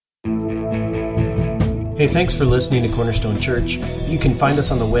Hey, thanks for listening to Cornerstone Church. You can find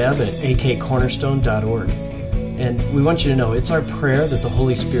us on the web at akcornerstone.org. And we want you to know it's our prayer that the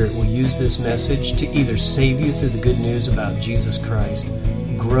Holy Spirit will use this message to either save you through the good news about Jesus Christ,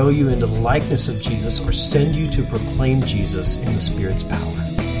 grow you into the likeness of Jesus, or send you to proclaim Jesus in the Spirit's power.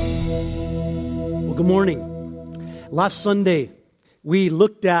 Well, good morning. Last Sunday, we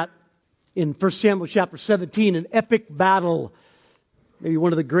looked at, in 1 Samuel chapter 17, an epic battle, maybe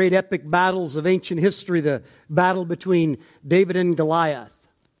one of the great epic battles of ancient history, the battle between David and Goliath.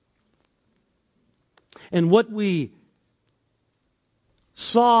 And what we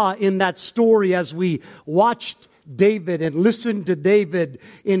saw in that story as we watched David and listened to David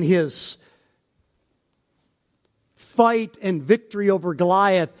in his fight and victory over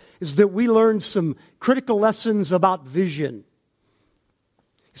Goliath is that we learned some critical lessons about vision.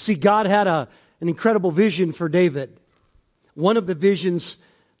 See, God had an incredible vision for David. One of the visions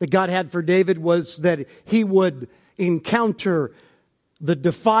that God had for David was that he would encounter the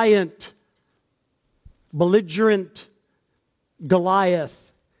defiant, belligerent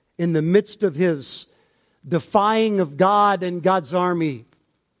Goliath in the midst of his defying of God and God's army.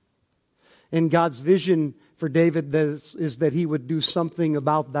 And God's vision for David is that he would do something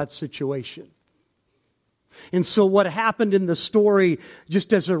about that situation. And so what happened in the story,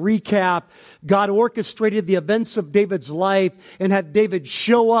 just as a recap, God orchestrated the events of David's life and had David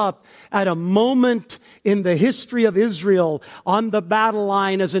show up at a moment in the history of Israel on the battle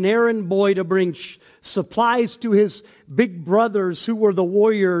line as an errand boy to bring supplies to his big brothers who were the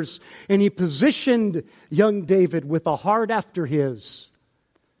warriors. And he positioned young David with a heart after his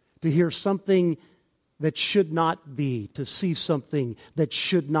to hear something that should not be, to see something that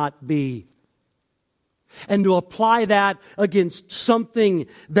should not be, and to apply that against something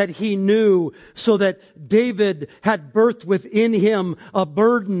that he knew, so that David had birthed within him a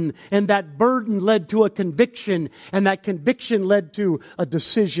burden, and that burden led to a conviction, and that conviction led to a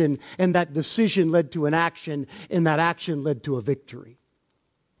decision, and that decision led to an action, and that action led to a victory.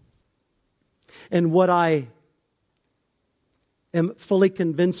 And what I am fully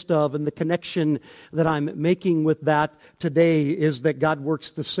convinced of, and the connection that I'm making with that today, is that God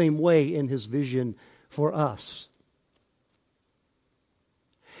works the same way in His vision for us.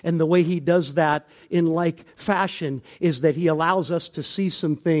 And the way He does that in like fashion is that He allows us to see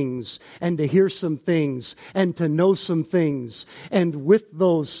some things and to hear some things and to know some things. And with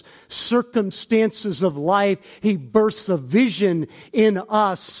those circumstances of life, He bursts a vision in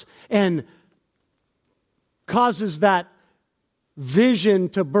us and causes that vision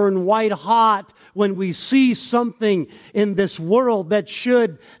to burn white hot when we see something in this world that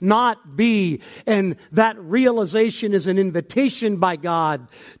should not be. And that realization is an invitation by God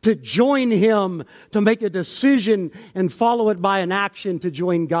to join Him, to make a decision and follow it by an action to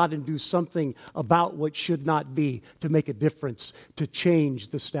join God and do something about what should not be, to make a difference, to change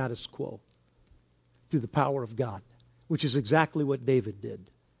the status quo through the power of God, which is exactly what David did.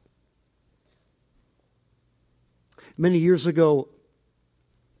 Many years ago,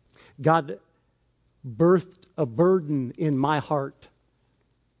 God birthed a burden in my heart.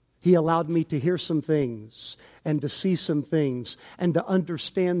 He allowed me to hear some things and to see some things and to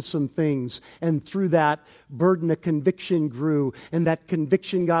understand some things. And through that burden, a conviction grew. And that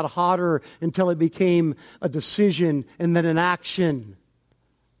conviction got hotter until it became a decision and then an action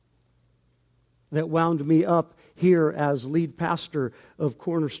that wound me up here as lead pastor of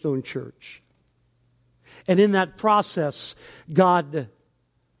Cornerstone Church. And in that process, God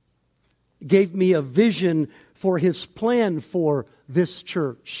gave me a vision for His plan for this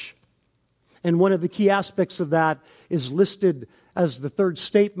church. And one of the key aspects of that is listed as the third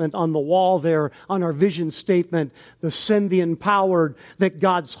statement on the wall there on our vision statement, the send the empowered, that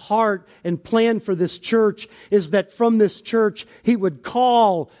God's heart and plan for this church is that from this church He would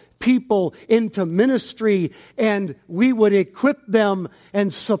call people into ministry, and we would equip them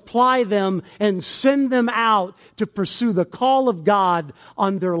and supply them and send them out to pursue the call of God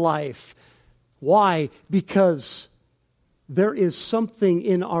on their life. Why? Because there is something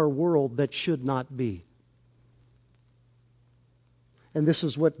in our world that should not be. And this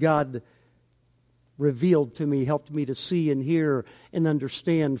is what God revealed to me, helped me to see and hear and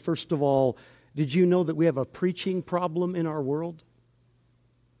understand. First of all, did you know that we have a preaching problem in our world?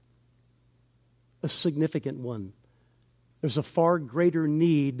 A significant one. There's a far greater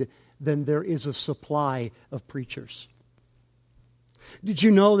need than there is a supply of preachers. Did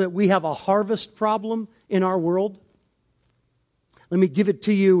you know that we have a harvest problem in our world? Let me give it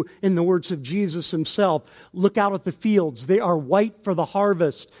to you in the words of Jesus Himself. Look out at the fields. They are white for the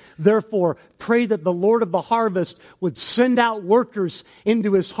harvest. Therefore, pray that the Lord of the harvest would send out workers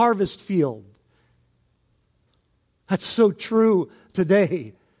into His harvest field. That's so true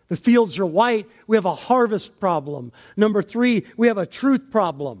today. The fields are white. We have a harvest problem. Number 3, we have a truth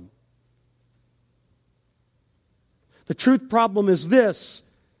problem. The truth problem is this,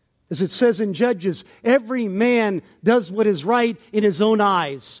 as it says in Judges, every man does what is right in his own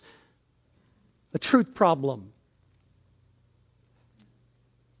eyes. A truth problem.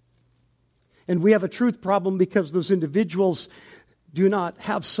 And we have a truth problem because those individuals do not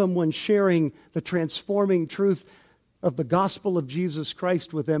have someone sharing the transforming truth of the gospel of Jesus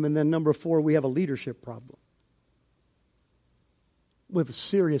Christ with them. And then number 4, we have a leadership problem. We have a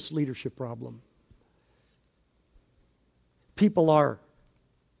serious leadership problem. People are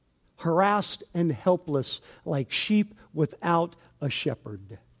harassed and helpless like sheep without a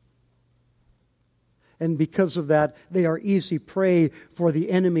shepherd. And because of that, they are easy prey for the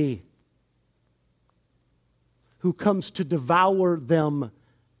enemy who comes to devour them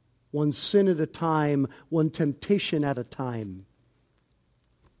one sin at a time, one temptation at a time.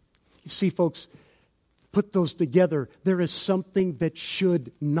 You see, folks, put those together. There is something that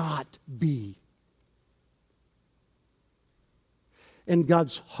should not be. And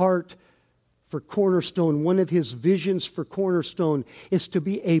God's heart for Cornerstone, one of His visions for Cornerstone, is to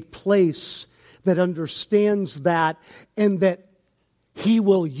be a place that understands that and that He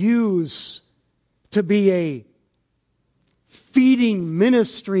will use to be a feeding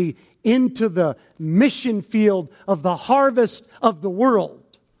ministry into the mission field of the harvest of the world.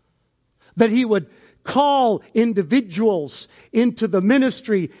 That He would call individuals into the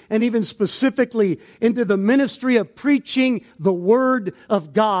ministry, and even specifically into the ministry of preaching the Word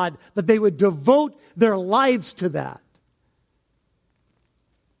of God, that they would devote their lives to that.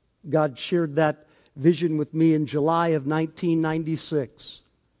 God shared that vision with me in July of 1996.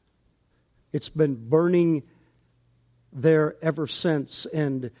 It's been burning there ever since,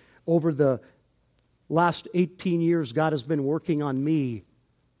 and over the last 18 years, God has been working on me.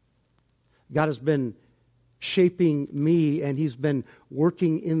 God has been shaping me, and He's been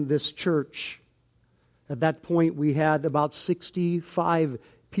working in this church. At that point, we had about 65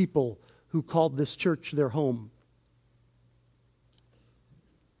 people who called this church their home.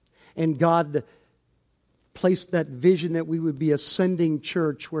 And God placed that vision that we would be a sending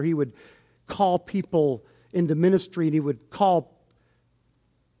church where He would call people into ministry, and He would call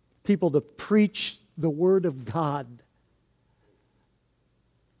people to preach the Word of God.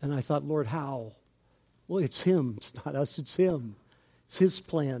 And I thought, Lord, how? Well, it's Him. It's not us, it's Him. It's His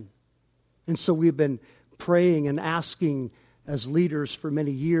plan. And so we've been praying and asking as leaders for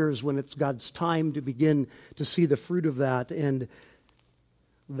many years when it's God's time to begin to see the fruit of that. And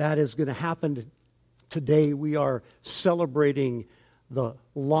that is going to happen today. We are celebrating the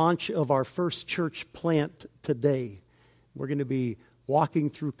launch of our first church plant today. We're going to be walking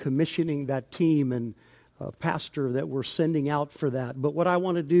through commissioning that team and pastor that we're sending out for that. But what I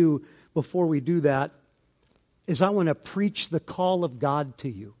want to do before we do that is I want to preach the call of God to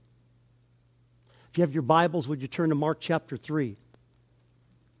you. If you have your Bibles, would you turn to Mark chapter 3?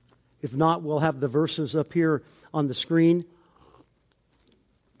 If not, we'll have the verses up here on the screen.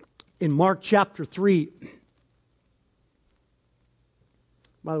 In Mark chapter 3,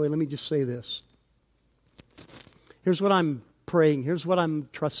 by the way, let me just say this. Here's what I'm praying. Here's what I'm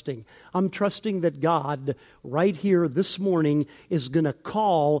trusting. I'm trusting that God, right here this morning, is going to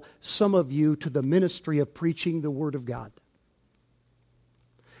call some of you to the ministry of preaching the Word of God.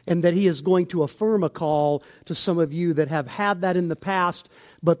 And that He is going to affirm a call to some of you that have had that in the past,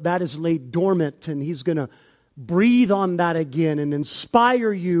 but that is laid dormant, and He's going to breathe on that again and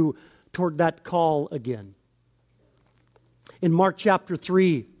inspire you toward that call again. In Mark chapter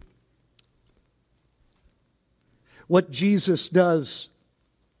 3, what Jesus does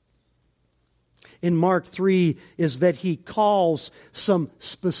in Mark 3 is that He calls some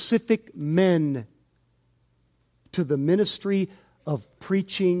specific men to the ministry of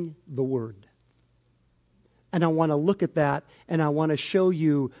preaching the Word. And I want to look at that, and I want to show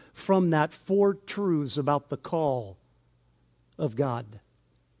you from that 4 truths about the call of God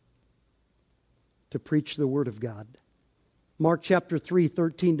to preach the Word of God. Mark chapter 3,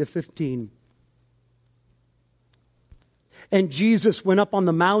 13 to 15. And Jesus went up on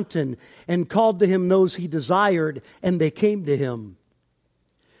the mountain and called to Him those He desired, and they came to Him.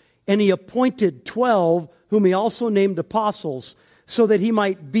 And He appointed 12, whom He also named apostles, so that He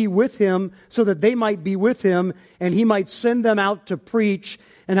might be with Him, so that they might be with Him, and He might send them out to preach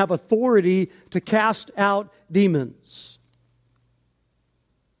and have authority to cast out demons.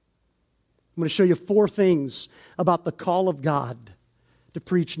 I'm going to show you 4 things about the call of God to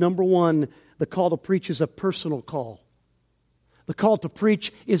preach. Number 1, the call to preach is a personal call. The call to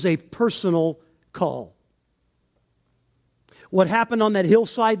preach is a personal call. What happened on that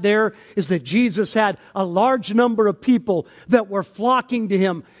hillside there is that Jesus had a large number of people that were flocking to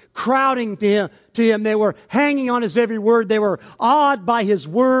him, crowding to him. They were hanging on his every word. They were awed by his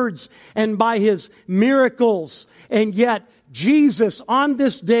words and by his miracles. And yet, Jesus, on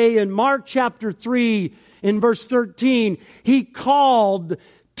this day in Mark chapter 3, in verse 13, he called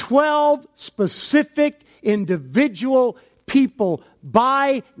 12 specific individual people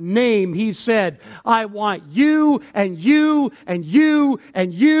by name. He said, I want you and you and you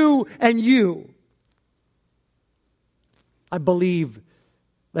and you and you. I believe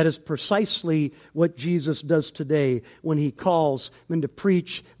that is precisely what Jesus does today when he calls men to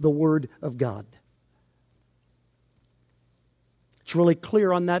preach the Word of God. It's really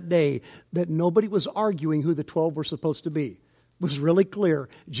clear on that day that nobody was arguing who the 12 were supposed to be. It was really clear.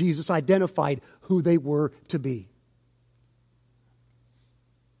 Jesus identified who they were to be.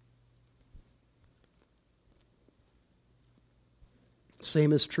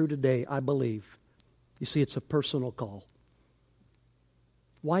 Same is true today, I believe. You see, it's a personal call.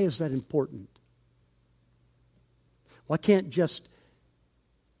 Why is that important? Why can't just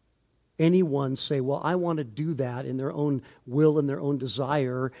anyone say, well, I want to do that in their own will and their own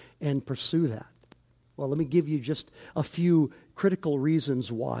desire and pursue that? Well, let me give you just a few critical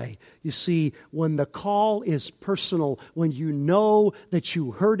reasons why. You see, when the call is personal, when you know that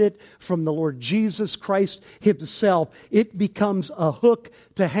you heard it from the Lord Jesus Christ himself, it becomes a hook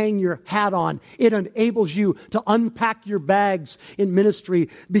to hang your hat on. It enables you to unpack your bags in ministry,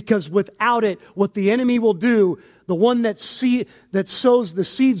 because without it, what the enemy will do, the one that sows the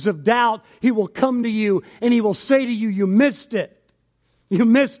seeds of doubt, he will come to you and he will say to you, you missed it. You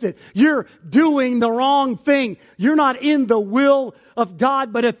missed it. You're doing the wrong thing. You're not in the will of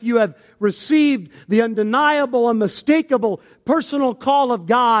God. But if you have received the undeniable, unmistakable personal call of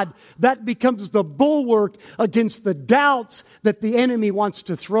God, that becomes the bulwark against the doubts that the enemy wants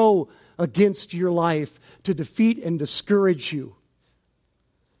to throw against your life to defeat and discourage you.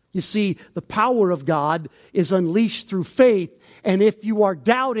 You see, the power of God is unleashed through faith. And if you are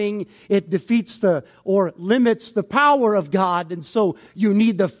doubting, it defeats or limits the power of God. And so you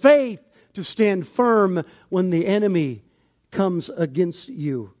need the faith to stand firm when the enemy comes against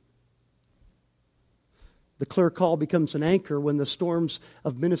you. The clear call becomes an anchor when the storms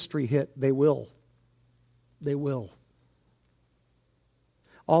of ministry hit. They will. They will.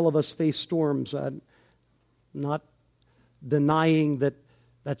 All of us face storms. I'm not denying that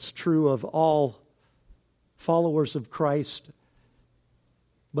that's true of all followers of Christ.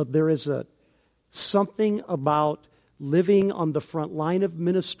 But there is something about living on the front line of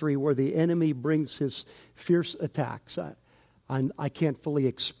ministry where the enemy brings his fierce attacks. I can't fully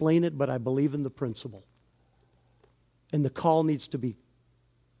explain it, but I believe in the principle. And the call needs to be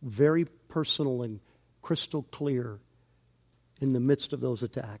very personal and crystal clear in the midst of those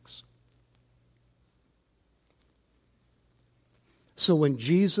attacks. So when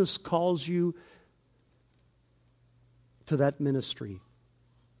Jesus calls you to that ministry,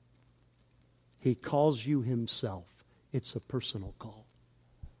 he calls you himself. It's a personal call.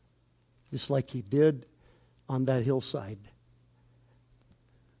 Just like he did on that hillside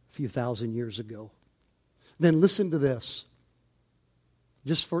a few thousand years ago. Then listen to this,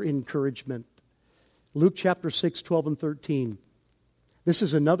 just for encouragement. Luke chapter 6, 12 and 13. This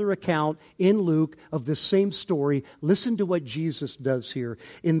is another account in Luke of this same story. Listen to what Jesus does here.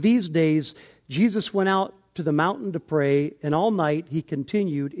 In these days, Jesus went out to the mountain to pray, and all night he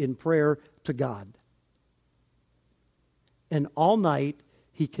continued in prayer to God. And all night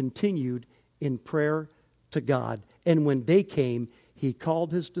he continued in prayer to God. And when day came, he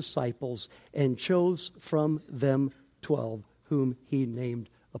called his disciples and chose from them 12, whom he named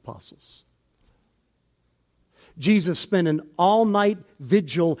apostles. Jesus spent an all-night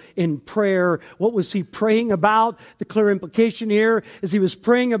vigil in prayer. What was he praying about? The clear implication here is he was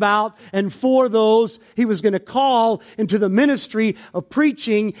praying about and for those he was going to call into the ministry of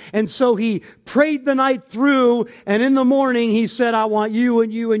preaching. And so he prayed the night through, and in the morning he said, I want you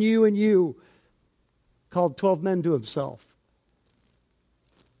and you and you and you. Called 12 men to himself.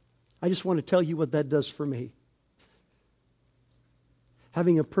 I just want to tell you what that does for me.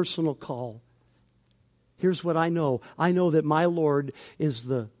 Having a personal call. Here's what I know. I know that my Lord is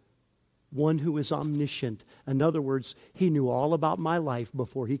the one who is omniscient. In other words, he knew all about my life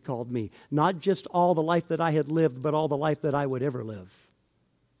before he called me. Not just all the life that I had lived, but all the life that I would ever live.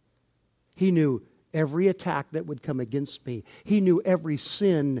 He knew every attack that would come against me. He knew every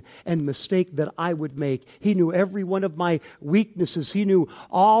sin and mistake that I would make. He knew every one of my weaknesses. He knew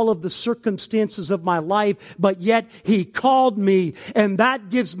all of the circumstances of my life, but yet He called me. And that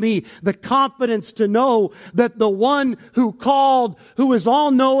gives me the confidence to know that the one who called, who is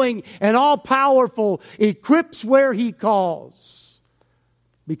all-knowing and all-powerful, equips where He calls,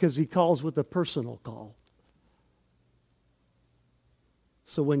 because He calls with a personal call.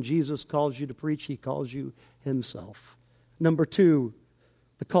 So when Jesus calls you to preach, He calls you Himself. Number 2,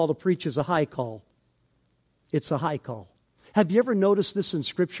 the call to preach is a high call. It's a high call. Have you ever noticed this in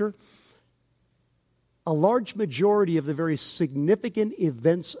Scripture? A large majority of the very significant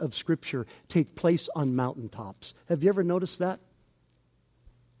events of Scripture take place on mountaintops. Have you ever noticed that?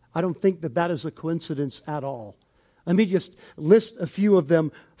 I don't think that is a coincidence at all. Let me just list a few of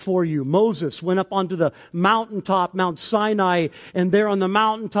them for you. Moses went up onto the mountaintop, Mount Sinai, and there on the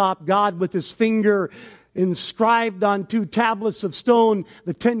mountaintop, God with His finger inscribed on 2 tablets of stone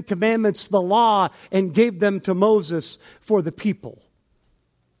the 10 Commandments, the law, and gave them to Moses for the people.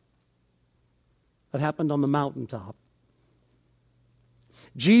 That happened on the mountaintop.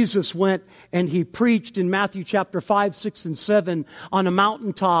 Jesus went and He preached in Matthew chapter 5, 6, and 7 on a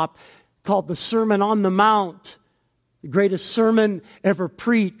mountaintop called the Sermon on the Mount. The greatest sermon ever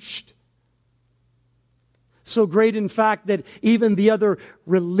preached. So great, in fact, that even the other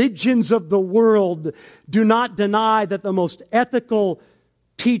religions of the world do not deny that the most ethical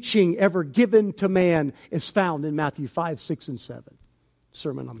teaching ever given to man is found in Matthew 5, 6, and 7.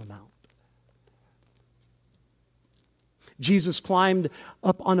 Sermon on the Mount. Jesus climbed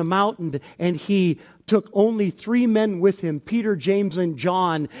up on a mountain and He took only 3 men with Him, Peter, James, and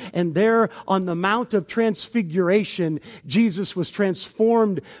John. And there on the Mount of Transfiguration, Jesus was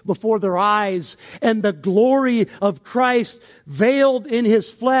transformed before their eyes. And the glory of Christ, veiled in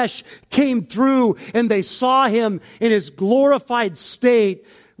His flesh, came through. And they saw Him in His glorified state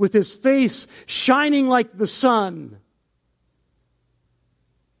with His face shining like the sun.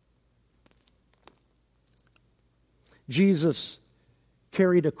 Jesus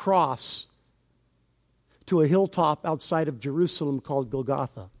carried a cross to a hilltop outside of Jerusalem called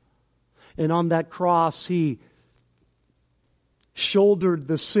Golgotha. And on that cross, He shouldered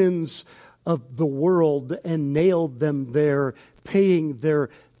the sins of the world and nailed them there, paying their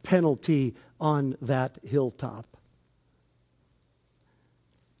penalty on that hilltop.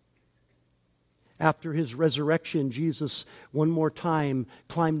 After His resurrection, Jesus one more time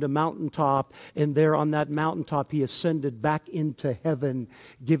climbed a mountaintop, and there on that mountaintop He ascended back into heaven,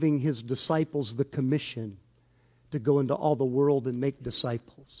 giving His disciples the commission to go into all the world and make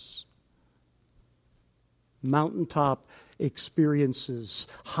disciples. Mountaintop experiences,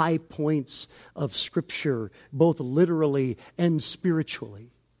 high points of Scripture, both literally and spiritually.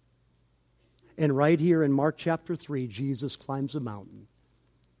 And right here in Mark chapter 3, Jesus climbs a mountain.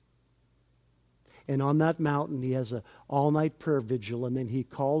 And on that mountain, He has an all-night prayer vigil, and then He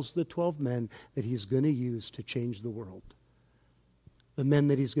calls the 12 men that He's going to use to change the world. The men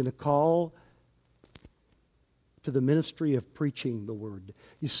that He's going to call to the ministry of preaching the Word.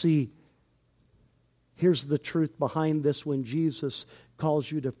 You see, here's the truth behind this. When Jesus calls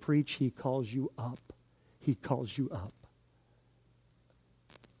you to preach, He calls you up. He calls you up.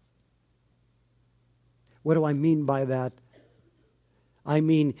 What do I mean by that? I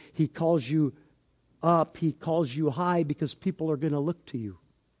mean, He calls you up. He calls you high because people are going to look to you.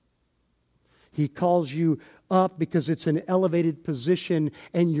 He calls you up because it's an elevated position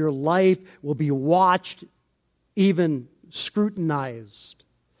and your life will be watched, even scrutinized.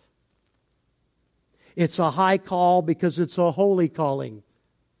 It's a high call because it's a holy calling.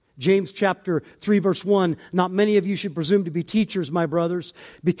 James chapter 3 verse 1, not many of you should presume to be teachers, my brothers,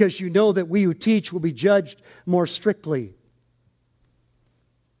 because you know that we who teach will be judged more strictly.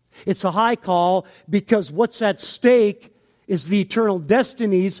 It's a high call because what's at stake is the eternal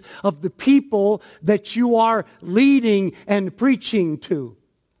destinies of the people that you are leading and preaching to.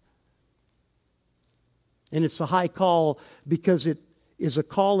 And it's a high call because it is a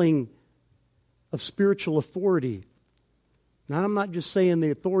calling of spiritual authority. Now, I'm not just saying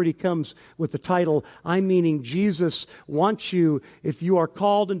the authority comes with the title. I'm meaning Jesus wants you, if you are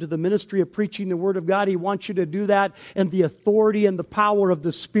called into the ministry of preaching the Word of God, He wants you to do that in the authority and the power of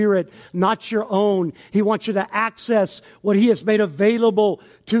the Spirit, not your own. He wants you to access what He has made available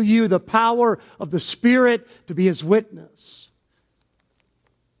to you, the power of the Spirit to be His witness.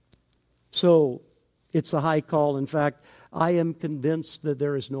 So, it's a high call. In fact, I am convinced that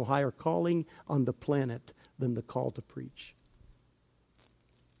there is no higher calling on the planet than the call to preach.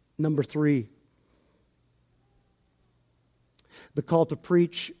 Number 3, the call to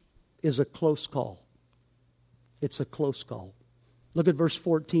preach is a close call. It's a close call. Look at verse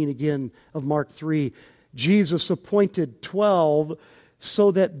 14 again of Mark 3. Jesus appointed 12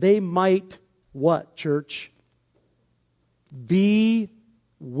 so that they might, what, church? Be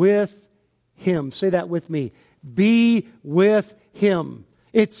with Him. Say that with me. Be with Him.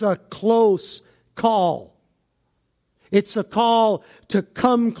 It's a close call. It's a call to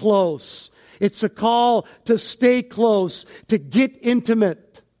come close. It's a call to stay close, to get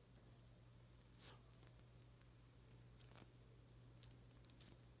intimate.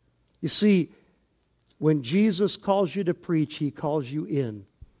 You see, when Jesus calls you to preach, He calls you in.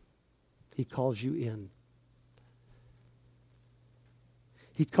 He calls you in.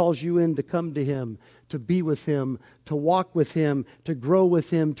 He calls you in to come to Him, to be with Him, to walk with Him, to grow with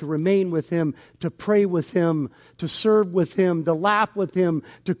Him, to remain with Him, to pray with Him, to serve with Him, to laugh with Him,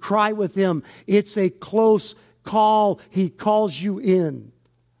 to cry with Him. It's a close call. He calls you in.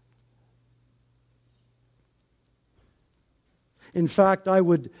 In fact, I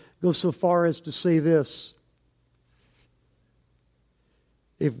would go so far as to say this.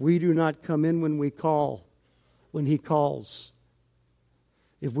 If we do not come in when He calls,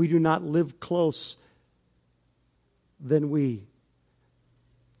 if we do not live close, then we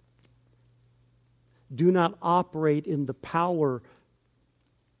do not operate in the power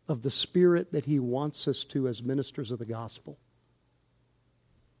of the Spirit that He wants us to as ministers of the gospel.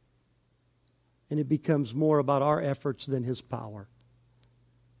 And it becomes more about our efforts than His power.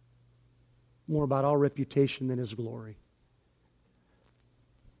 More about our reputation than His glory.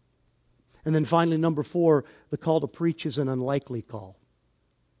 And then finally, number 4, the call to preach is an unlikely call.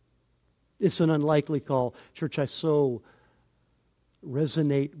 It's an unlikely call. Church, I so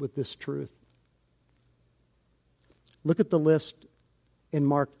resonate with this truth. Look at the list in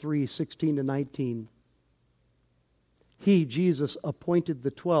Mark 3, 16 to 19. He, Jesus, appointed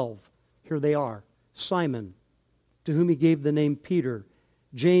the 12. Here they are. Simon, to whom He gave the name Peter.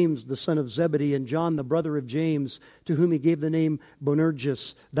 James, the son of Zebedee, and John, the brother of James, to whom He gave the name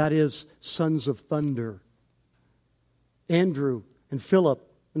Boanerges, that is, sons of thunder. Andrew and Philip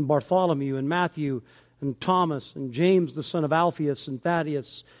and Bartholomew and Matthew and Thomas and James, the son of Alphaeus, and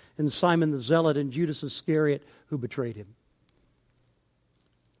Thaddeus and Simon the Zealot and Judas Iscariot, who betrayed Him.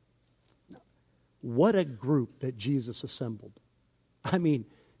 What a group that Jesus assembled. I mean,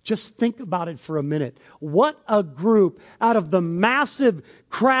 just think about it for a minute. What a group out of the massive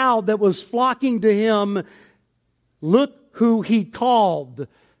crowd that was flocking to Him. Look who He called.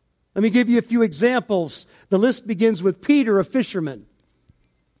 Let me give you a few examples. The list begins with Peter, a fisherman.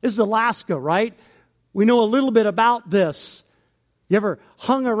 This is Alaska, right? We know a little bit about this. You ever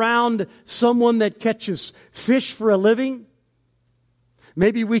hung around someone that catches fish for a living?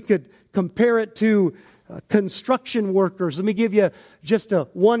 Maybe we could compare it to construction workers. Let me give you just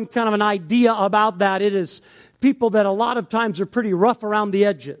one kind of an idea about that. It is people that a lot of times are pretty rough around the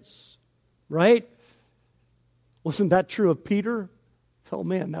edges, right? Wasn't that true of Peter? Oh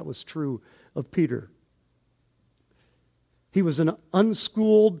man, that was true of Peter. He was an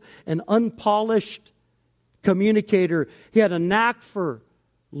unschooled and unpolished communicator. He had a knack for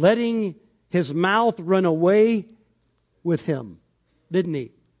letting his mouth run away with him, didn't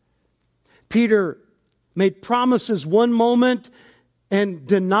he? Peter made promises one moment and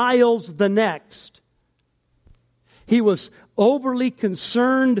denials the next. He was overly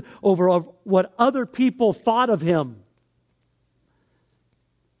concerned over what other people thought of him.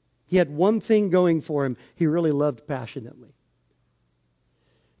 He had one thing going for him. He really loved passionately.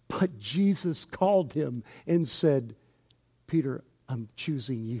 But Jesus called him and said, Peter, I'm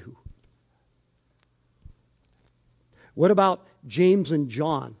choosing you. What about James and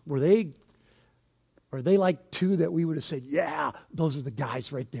John? Are they like two that we would have said, yeah, those are the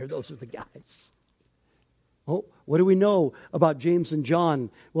guys right there. Those are the guys. Oh, what do we know about James and John?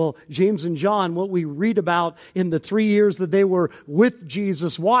 Well, James and John, what we read about in the 3 years that they were with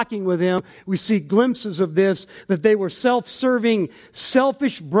Jesus, walking with Him, we see glimpses of this, that they were self-serving,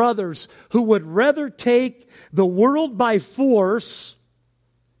 selfish brothers who would rather take the world by force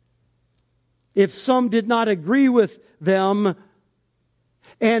if some did not agree with them,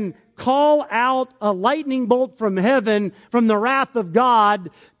 and call out a lightning bolt from heaven, from the wrath of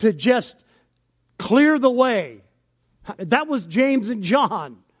God, to just clear the way. That was James and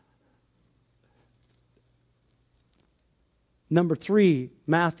John. Number 3,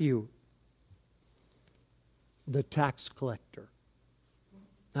 Matthew, the tax collector.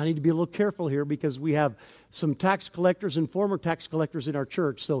 I need to be a little careful here because we have some tax collectors and former tax collectors in our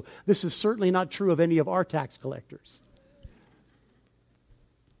church. So this is certainly not true of any of our tax collectors.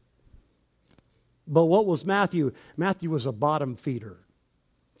 But what was Matthew? Matthew was a bottom feeder.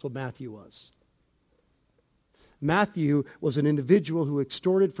 That's what Matthew was. Matthew was an individual who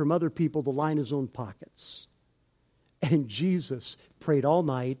extorted from other people to line his own pockets. And Jesus prayed all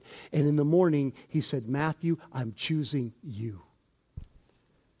night, and in the morning he said, Matthew, I'm choosing you.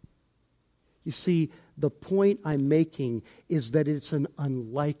 You see, the point I'm making is that it's an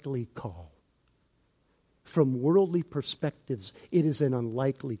unlikely call. From worldly perspectives, it is an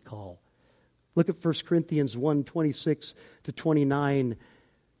unlikely call. Look at 1 Corinthians 1:26 to 29.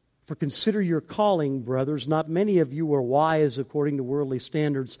 For consider your calling, brothers. Not many of you were wise according to worldly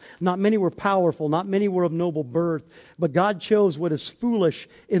standards. Not many were powerful. Not many were of noble birth. But God chose what is foolish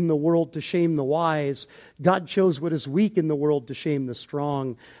in the world to shame the wise. God chose what is weak in the world to shame the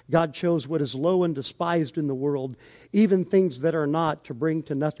strong. God chose what is low and despised in the world, even things that are not, to bring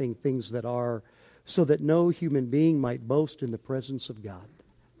to nothing things that are, so that no human being might boast in the presence of God.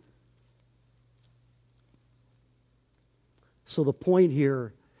 So the point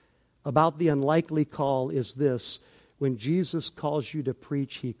here about the unlikely call is this: when Jesus calls you to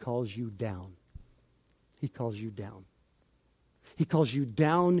preach, He calls you down. He calls you down. He calls you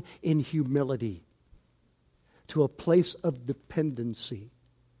down in humility to a place of dependency.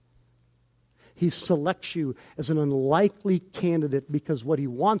 He selects you as an unlikely candidate because what He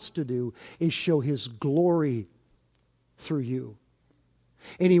wants to do is show His glory through you.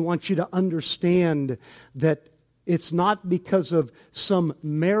 And He wants you to understand that it's not because of some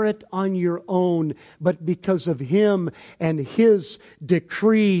merit on your own, but because of Him and His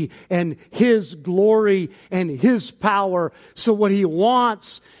decree and His glory and His power. So what He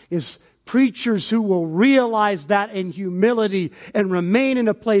wants is preachers who will realize that in humility and remain in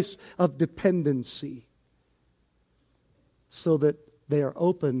a place of dependency, so that they are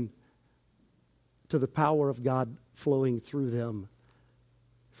open to the power of God flowing through them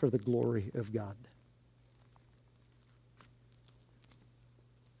for the glory of God.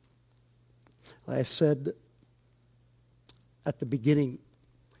 I said at the beginning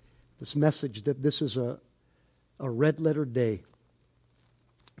this message that this is a red letter day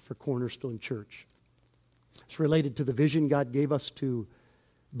for Cornerstone Church. It's related to the vision God gave us to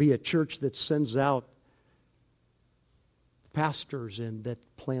be a church that sends out pastors and that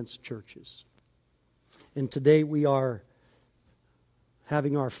plants churches. And today we are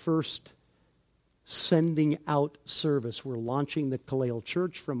having our first sending out service. We're launching the Kaleo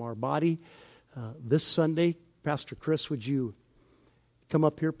Church from our body this Sunday. Pastor Chris, would you come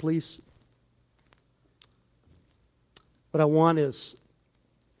up here, please? What I want is,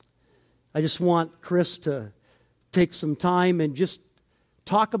 I just want Chris to take some time and just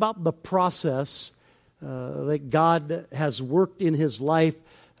talk about the process that God has worked in his life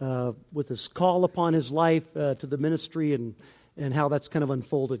with his call upon his life to the ministry and how that's kind of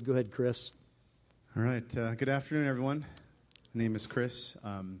unfolded. Go ahead, Chris. All right. Good afternoon, everyone. My name is Chris.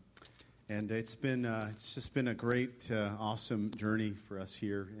 And it's just been a great, awesome journey for us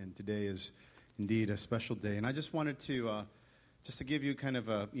here. And today is indeed a special day. And I just wanted to just to give you kind of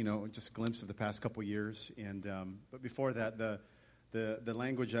a just a glimpse of the past couple years. And but before that, the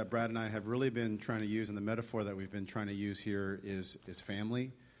language that Brad and I have really been trying to use, and the metaphor that we've been trying to use here is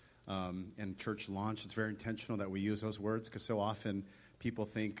family and church launch. It's very intentional that we use those words, because so often people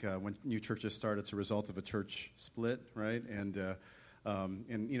think when new churches start, it's a result of a church split, right? And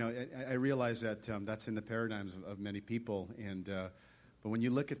I realize that that's in the paradigms of many people. And but when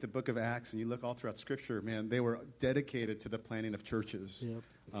you look at the book of Acts and you look all throughout Scripture, man, they were dedicated to the planting of churches. Yep.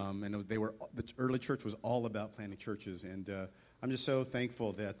 And the early church was all about planting churches. And I'm just so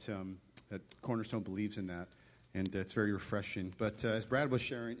thankful that that Cornerstone believes in that, and it's very refreshing. But as Brad was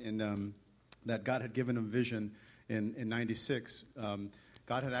sharing, that God had given him vision in '96.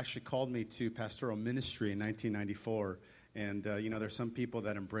 God had actually called me to pastoral ministry in 1994. And, there's some people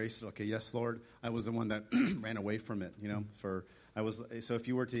that embrace it. Okay, yes, Lord. I was the one that ran away from it, So if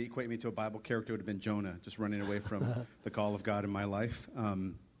you were to equate me to a Bible character, it would have been Jonah, just running away from the call of God in my life.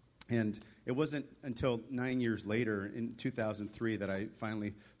 And it wasn't until 9 years later, in 2003, that I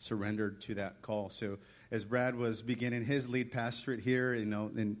finally surrendered to that call. So as Brad was beginning his lead pastorate here, it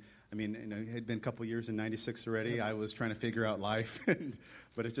had been a couple years in '96 already. I was trying to figure out life.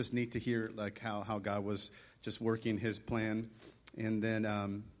 But it's just neat to hear how God was just working his plan. And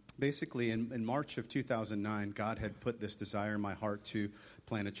then basically in March of 2009, God had put this desire in my heart to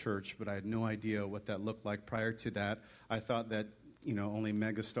plant a church, but I had no idea what that looked like. Prior to that, I thought that only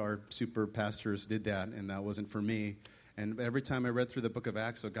megastar super pastors did that, and that wasn't for me. And every time I read through the book of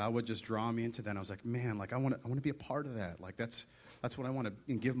Acts, so God would just draw me into that. And I was like, man, like I want to be a part of that. Like that's what I want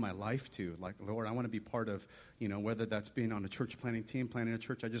to give my life to. Like, Lord, I want to be part of, whether that's being on a church planting team, planting a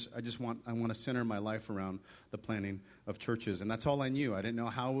church. I want to center my life around the planting of churches. And that's all I knew. I didn't know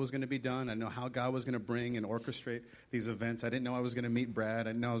how it was going to be done. I didn't know how God was going to bring and orchestrate these events. I didn't know I was going to meet Brad.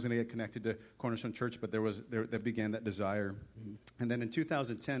 I didn't know I was going to get connected to Cornerstone Church, but there began that desire. And then in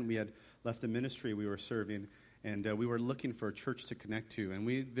 2010, we had left the ministry we were serving, and we were looking for a church to connect to. And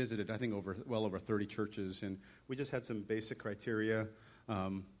we visited, I think, well over 30 churches. And we just had some basic criteria,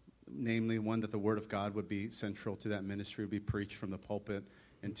 namely, one, that the Word of God would be central to that ministry, would be preached from the pulpit.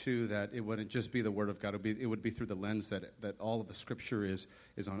 And two, that it wouldn't just be the Word of God. It would be through the lens that all of the Scripture is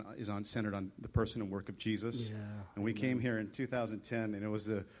centered on the person and work of Jesus. Yeah, and we came here in 2010, and it was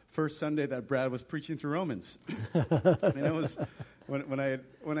the first Sunday that Brad was preaching through Romans. And it was... When I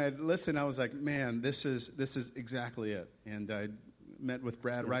had listened, I was like, man, this is exactly it. And I met with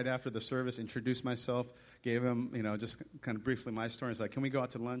Brad right after the service, introduced myself, gave him, just kind of briefly my story. He's like, can we go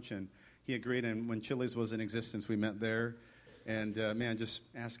out to lunch? And he agreed. And when Chili's was in existence, we met there. And, just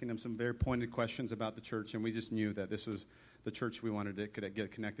asking him some very pointed questions about the church. And we just knew that this was the church we wanted to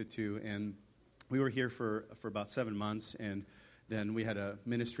get connected to. And we were here for about 7 months. And then we had a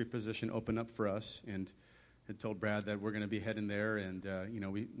ministry position open up for us. And had told Brad that we're going to be heading there, and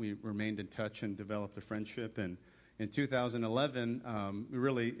we remained in touch and developed a friendship. And in 2011,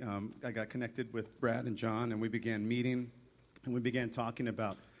 I got connected with Brad and John, and we began meeting, and we began talking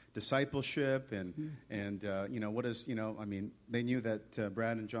about discipleship and what is they knew that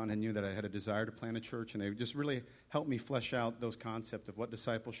Brad and John knew that I had a desire to plant a church, and they just really helped me flesh out those concepts of what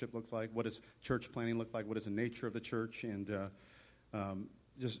discipleship looked like, what does church planting look like, what is the nature of the church, and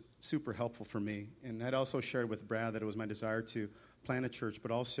just super helpful for me. And I'd also shared with Brad that it was my desire to plant a church, but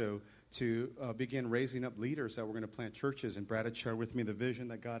also to begin raising up leaders that were going to plant churches. And Brad had shared with me the vision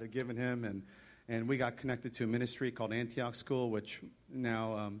that God had given him, and we got connected to a ministry called Antioch School, which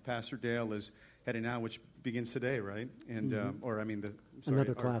now Pastor Dale is heading out, which begins today, right? And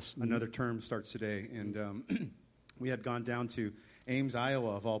another term starts today. And we had gone down to Ames,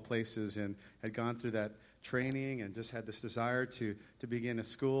 Iowa, of all places, and had gone through that training and just had this desire to begin a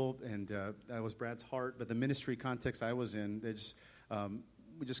school, and that was Brad's heart. But the ministry context I was in,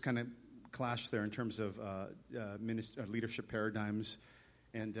 we just kind of clashed there in terms of leadership paradigms.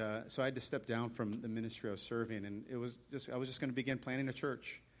 And so I had to step down from the ministry I was serving, and I was just going to begin planting a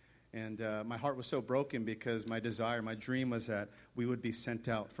church. And my heart was so broken because my dream was that we would be sent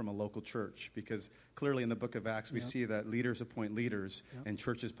out from a local church, because clearly in the book of Acts we see that leaders appoint leaders and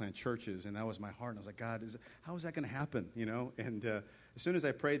churches plant churches, and that was my heart. And I was like, God, how is that going to happen? And as soon as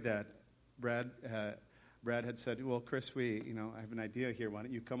I prayed that, Brad had said, well, Chris, I have an idea here. Why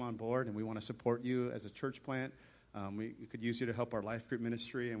don't you come on board, and we want to support you as a church plant. We could use you to help our life group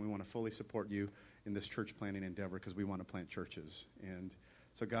ministry, and we want to fully support you in this church planting endeavor because we want to plant churches. And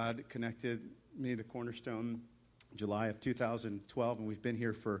so God connected me to Cornerstone July of 2012, and we've been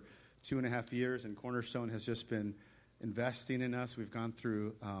here for 2.5 years, and Cornerstone has just been investing in us. We've gone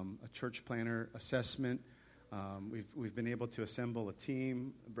through a church planner assessment. We've been able to assemble a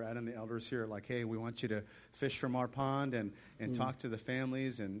team. Brad and the elders here are like, hey, we want you to fish from our pond and talk to the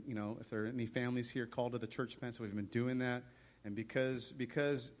families, and if there are any families here called to the church plant. So we've been doing that, and because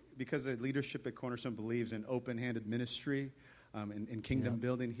the leadership at Cornerstone believes in open-handed ministry, in kingdom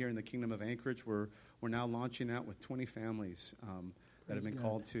building here in the Kingdom of Anchorage, we're now launching out with 20 families that have been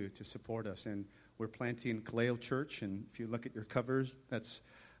called to support us. And we're planting Kaleo Church, and if you look at your covers, that's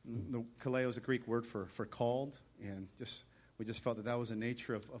the Kaleo is a Greek word for called, and we just felt that was the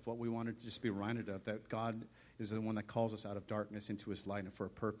nature of what we wanted to just be reminded of, that God is the one that calls us out of darkness into his light, and for a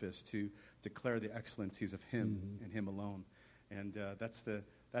purpose to declare the excellencies of him and him alone. And that's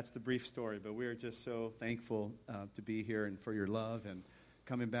the brief story, but we're just so thankful to be here and for your love. And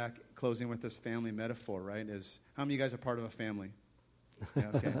coming back, closing with this family metaphor, right, is how many of you guys are part of a family?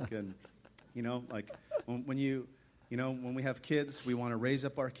 Yeah, okay, good. When we have kids, we want to raise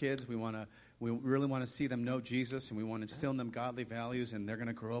up our kids. We really want to see them know Jesus, and we want to instill in them godly values, and they're going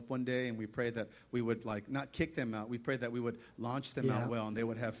to grow up one day, and we pray that we would not kick them out. We pray that we would launch them out well, and they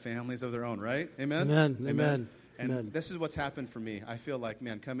would have families of their own, right? Amen? Amen. And this is what's happened for me. I feel like,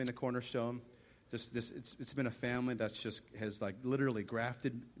 man, coming to Cornerstone, it's been a family that's has literally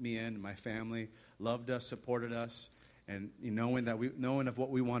grafted me in, my family, loved us, supported us, and knowing of what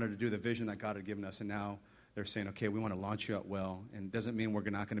we wanted to do, the vision that God had given us, and now they're saying, okay, we want to launch you out well. And it doesn't mean we're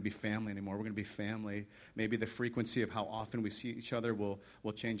not going to be family anymore. We're going to be family. Maybe the frequency of how often we see each other will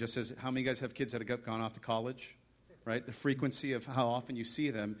change. Just as, how many of you guys have kids that have gone off to college? right? The frequency of how often you see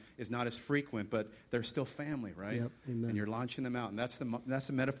them is not as frequent, but they're still family, right? Yep, amen. And you're launching them out. And that's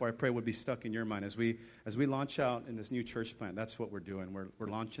the metaphor I pray would be stuck in your mind. As we launch out in this new church plant, that's what we're doing. We're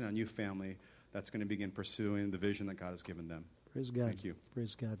launching a new family that's going to begin pursuing the vision that God has given them. Praise God. Thank you.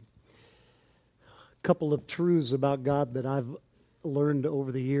 Praise God. A couple of truths about God that I've learned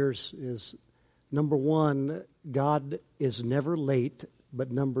over the years is, number one, God is never late,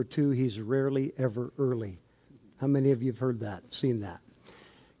 but number two, he's rarely ever early. How many of you have heard that, seen that?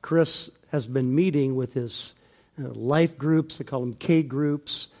 Chris has been meeting with his life groups, they call them K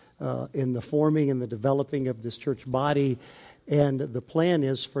groups, in the forming and the developing of this church body. And the plan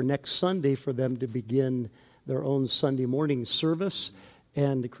is for next Sunday for them to begin their own Sunday morning service.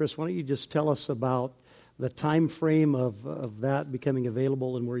 And Chris, why don't you just tell us about the time frame of that becoming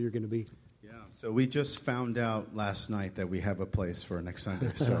available and where you're going to be? Yeah, so we just found out last night that we have a place for next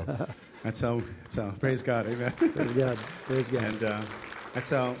Sunday. So that's how praise God, amen. Praise God, praise God. And that's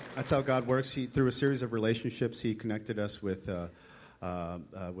how God works. Through a series of relationships, he connected us with the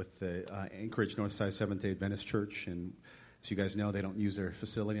Anchorage Northside Seventh-day Adventist Church. And as you guys know, they don't use their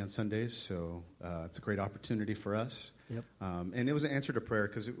facility on Sundays, so it's a great opportunity for us. Yep. And it was an answer to prayer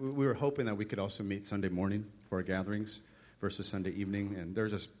because we were hoping that we could also meet Sunday morning for our gatherings versus Sunday evening. And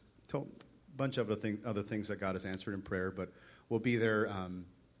there's a bunch of other things that God has answered in prayer. But we'll be there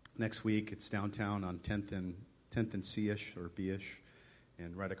next week. It's downtown on 10th and C-ish or B-ish,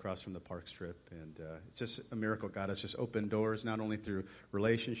 and right across from the Park Strip. And it's just a miracle. God has just opened doors, not only through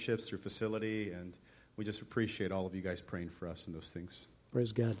relationships, through facility, and we just appreciate all of you guys praying for us in those things.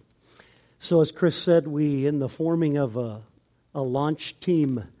 Praise God. So as Chris said, we, in the forming of a launch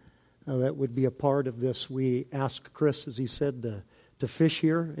team that would be a part of this, we asked Chris, as he said, to fish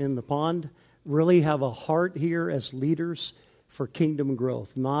here in the pond, really have a heart here as leaders for kingdom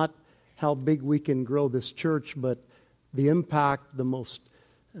growth. Not how big we can grow this church, but the impact, the most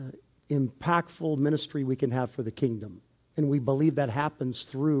impactful ministry we can have for the kingdom. And we believe that happens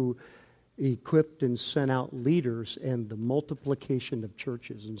through equipped and sent out leaders and the multiplication of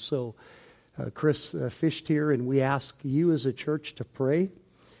churches. And so Chris fished here, and we ask you as a church to pray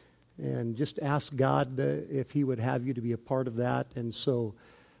and just ask God if he would have you to be a part of that. And so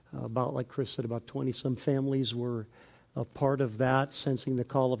like Chris said, about 20-some families were a part of that, sensing the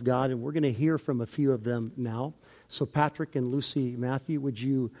call of God. And we're going to hear from a few of them now. So Patrick and Lucy Matthew, would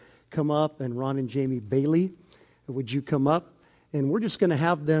you come up? And Ron and Jamie Bailey, would you come up? And we're just going to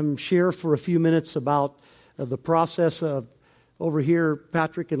have them share for a few minutes about the process of over here,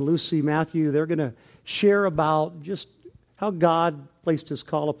 Patrick and Lucy Matthew. They're going to share about just how God placed his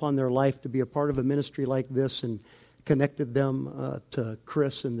call upon their life to be a part of a ministry like this and connected them to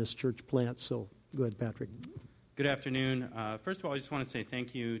Chris and this church plant. So go ahead, Patrick. Good afternoon. First of all, I just want to say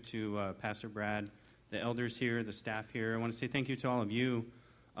thank you to Pastor Brad, the elders here, the staff here. I want to say thank you to all of you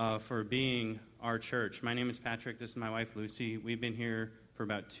for being our church. My name is Patrick. This is my wife, Lucy. We've been here for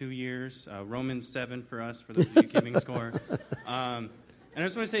about 2 years. Romans 7 for us, for those of you keeping score. And I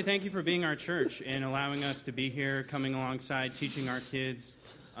just want to say thank you for being our church and allowing us to be here, coming alongside, teaching our kids,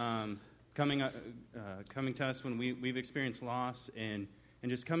 coming to us when we've experienced loss, and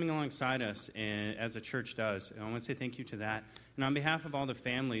just coming alongside us as a church does. And I want to say thank you to that. And on behalf of all the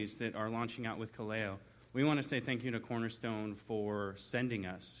families that are launching out with Kaleo, we want to say thank you to Cornerstone for sending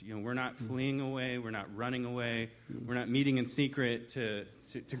us. You know, we're not fleeing away. We're not running away. We're not meeting in secret to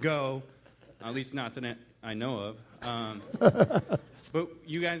go, at least not that I know of. But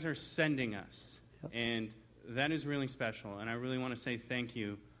you guys are sending us, and that is really special. And I really want to say thank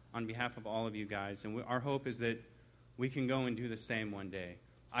you on behalf of all of you guys. And our hope is that we can go and do the same one day.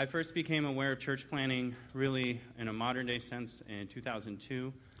 I first became aware of church planting really in a modern-day sense in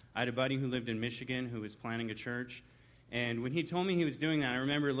 2002. I had a buddy who lived in Michigan who was planning a church. And when he told me he was doing that, I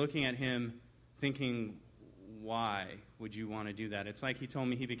remember looking at him thinking, why would you want to do that? It's like he told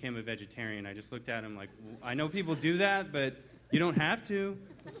me he became a vegetarian. I just looked at him like, I know people do that, but you don't have to.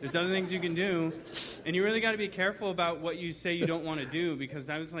 There's other things you can do. And you really got to be careful about what you say you don't want to do, because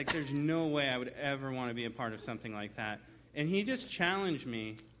I was like, there's no way I would ever want to be a part of something like that. And he just challenged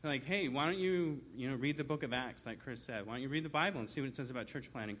me, like, hey, why don't you read the book of Acts, like Chris said. Why don't you read the Bible and see what it says about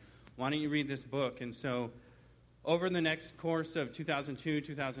church planting? Why don't you read this book? And so over the next course of 2002,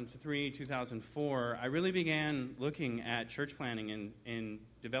 2003, 2004, I really began looking at church planting and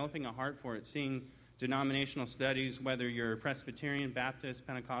developing a heart for it, seeing denominational studies, whether you're Presbyterian, Baptist,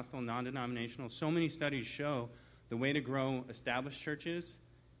 Pentecostal, non-denominational. So many studies show the way to grow established churches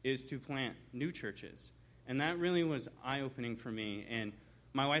is to plant new churches. And that really was eye-opening for me. And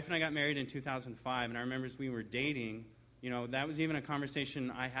my wife and I got married in 2005, and I remember as we were dating, that was even a conversation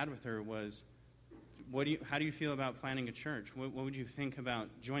I had with her was, how do you feel about planning a church? What would you think about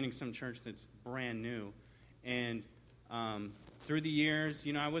joining some church that's brand new? And through the years,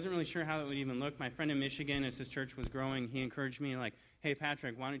 I wasn't really sure how it would even look. My friend in Michigan, as his church was growing, he encouraged me, like, hey,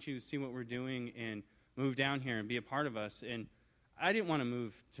 Patrick, why don't you see what we're doing and move down here and be a part of us? And I didn't want to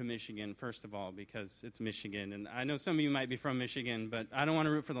move to Michigan, first of all, because it's Michigan. And I know some of you might be from Michigan, but I don't want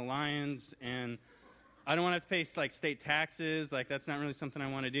to root for the Lions, and I don't want to have to pay, like, state taxes. Like, that's not really something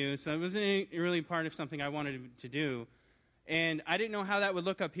I want to do. So it wasn't really part of something I wanted to do. And I didn't know how that would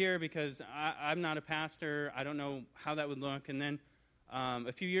look up here because I'm not a pastor. I don't know how that would look. And then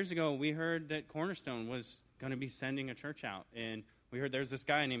a few years ago, we heard that Cornerstone was going to be sending a church out. And we heard there's this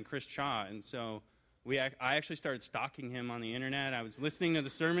guy named Chris Cha. And so I actually started stalking him on the internet. I was listening to the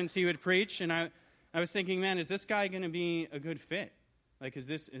sermons he would preach. And I was thinking, man, is this guy going to be a good fit? Like,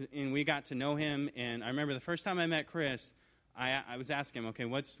 and we got to know him. And I remember the first time I met Chris, I was asking him, okay,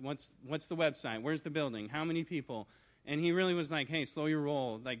 what's the website? Where's the building? How many people? And he really was like, hey, slow your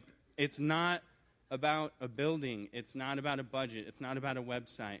roll. Like, it's not about a building. It's not about a budget. It's not about a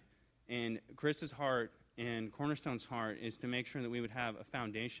website. And Chris's heart and Cornerstone's heart is to make sure that we would have a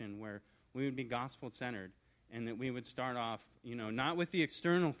foundation where we would be gospel-centered and that we would start off, not with the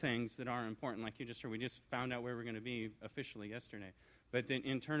external things that are important, like you just heard. We just found out where we're going to be officially yesterday. But then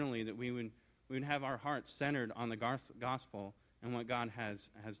internally that we would have our hearts centered on the gospel and what God has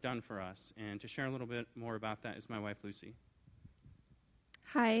done for us. And to share a little bit more about that is my wife, Lucy.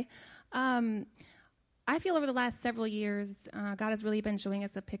 Hi. I feel over the last several years, God has really been showing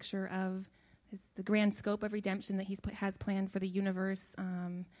us a picture of the grand scope of redemption that He has planned for the universe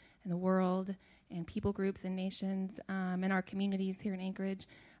and the world and people groups and nations and our communities here in Anchorage.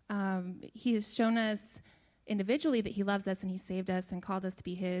 He has shown us individually that He loves us and He saved us and called us to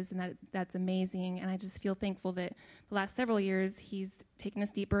be His, and that's amazing. And I just feel thankful that the last several years He's taken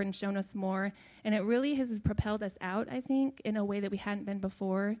us deeper and shown us more, and it really has propelled us out, I think, in a way that we hadn't been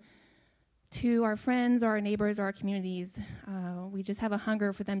before, to our friends or our neighbors or our communities. We just have a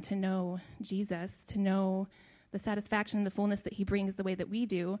hunger for them to know Jesus, to know the satisfaction and the fullness that He brings the way that we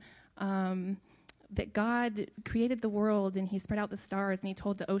do, that God created the world and He spread out the stars and He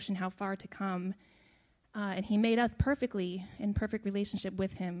told the ocean how far to come. And He made us perfectly in perfect relationship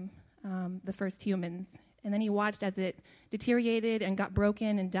with Him, the first humans. And then He watched as it deteriorated and got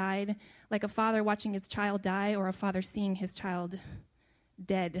broken and died, like a father watching his child die or a father seeing his child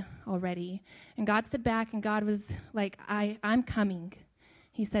dead already. And God stood back and God was like, I'm coming.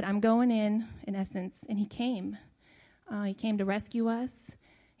 He said, I'm going in essence. And He came. He came to rescue us.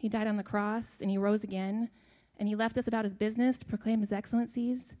 He died on the cross and He rose again. And He left us about His business to proclaim His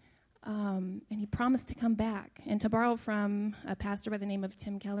excellencies. And He promised to come back. And to borrow from a pastor by the name of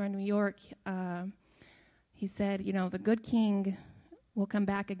Tim Keller in New York, he said, the good king will come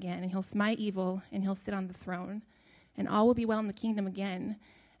back again, and He'll smite evil, and He'll sit on the throne. And all will be well in the kingdom again.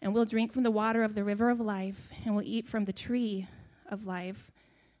 And we'll drink from the water of the river of life, and we'll eat from the tree of life.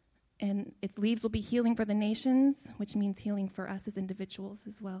 And its leaves will be healing for the nations, which means healing for us as individuals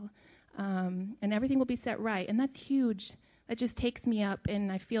as well. And everything will be set right. And that's huge. That just takes me up,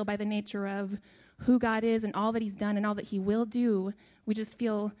 and I feel by the nature of who God is and all that He's done and all that He will do, we just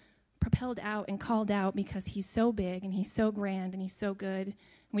feel propelled out and called out because He's so big and He's so grand and He's so good. And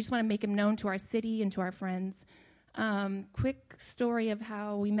we just want to make Him known to our city and to our friends. Quick story of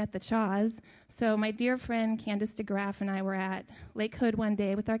how we met the Chaws. So my dear friend Candace DeGraff and I were at Lake Hood one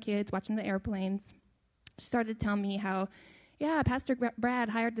day with our kids watching the airplanes. She started to tell me how, Pastor Brad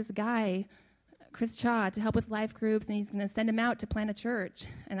hired this guy, Chris Cha, to help with life groups, and he's going to send him out to plant a church.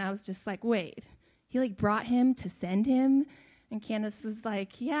 And I was just like, wait, he brought him to send him? And Candace was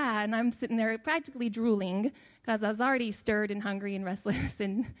like, yeah, and I'm sitting there practically drooling because I was already stirred and hungry and restless,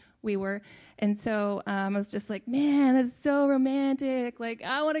 and we were. And so I was just like, man, that's so romantic.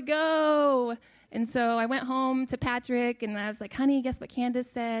 I want to go. And so I went home to Patrick, and I was like, honey, guess what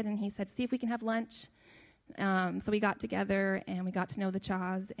Candace said? And he said, see if we can have lunch. So we got together, and we got to know the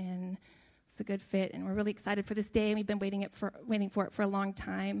Chaws, and it's a good fit, and we're really excited for this day, and we've been waiting for it for a long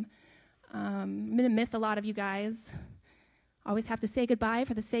time. I'm going to miss a lot of you guys. Always have to say goodbye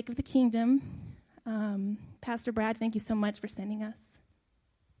for the sake of the kingdom. Pastor Brad, thank you so much for sending us.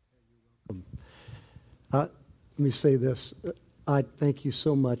 Let me say this. I thank you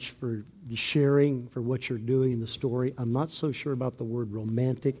so much for sharing, for what you're doing in the story. I'm not so sure about the word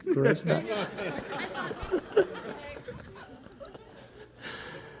romantic, Chris.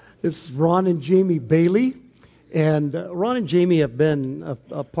 It's Ron and Jamie Bailey. And Ron and Jamie have been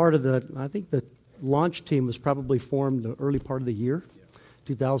a part of I think the launch team was probably formed the early part of the year,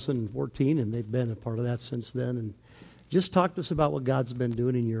 2014, and they've been a part of that since then. And just talk to us about what God's been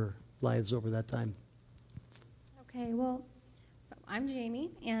doing in your lives over that time. Okay, well, I'm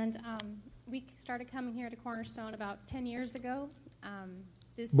Jamie, and we started coming here to Cornerstone about 10 years ago.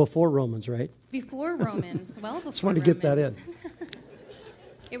 Before Romans, right? Before Romans. Well, before Just wanted to get that in.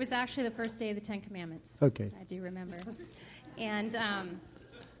 It was actually the first day of the Ten Commandments. Okay. I do remember. And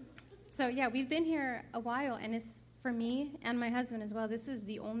so, yeah, we've been here a while, and it's, for me and my husband as well, this is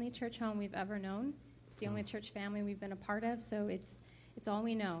the only church home we've ever known. It's the only church family we've been a part of, so it's all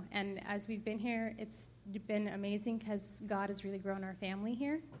we know. And as we've been here, it's been amazing because God has really grown our family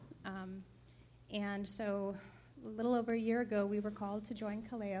here. And so a little over a year ago, we were called to join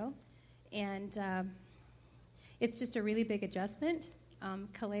Kaleo. And it's just a really big adjustment.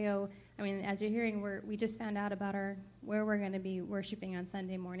 Kaleo, I mean, as you're hearing, we just found out about where we're going to be worshiping on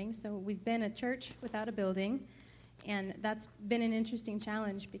Sunday morning. So we've been a church without a building. And that's been an interesting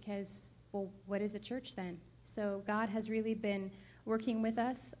challenge because, well, what is a church then? So God has really been working with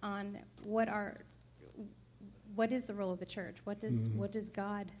us on what is the role of the church? What does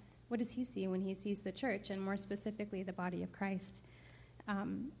he see when he sees the church, and more specifically the body of Christ?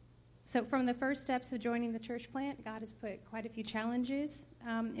 So from the first steps of joining the church plant, God has put quite a few challenges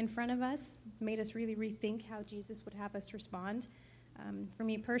in front of us, made us really rethink how Jesus would have us respond. For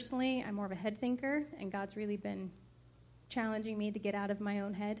me personally, I'm more of a head thinker, and God's really been challenging me to get out of my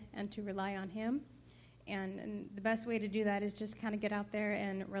own head and to rely on him. And the best way to do that is just kind of get out there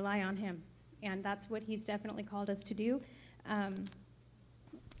and rely on him. And that's what he's definitely called us to do.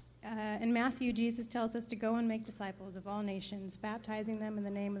 In Matthew, Jesus tells us to go and make disciples of all nations, baptizing them in the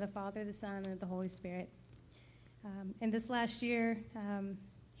name of the Father, the Son, and the Holy Spirit. In this last year,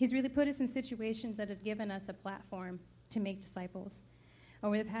 he's really put us in situations that have given us a platform to make disciples.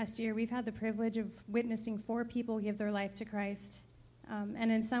 Over the past year, we've had the privilege of witnessing 4 people give their life to Christ.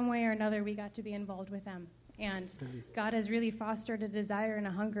 And in some way or another, we got to be involved with them. And God has really fostered a desire and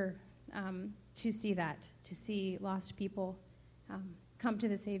a hunger to see that, to see lost people come to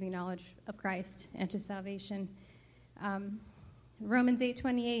the saving knowledge of Christ and to salvation. Romans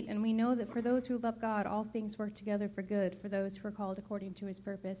 8:28, and we know that for those who love God, all things work together for good, for those who are called according to his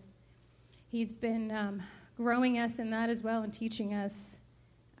purpose. He's been growing us in that as well and teaching us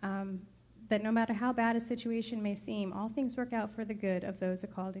that no matter how bad a situation may seem, all things work out for the good of those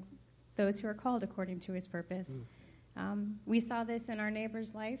who are called according to his purpose. We saw this in our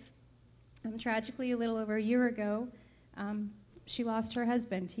neighbor's life. Tragically, a little over a year ago, she lost her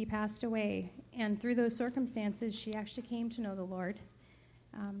husband. He passed away. And through those circumstances, she actually came to know the Lord.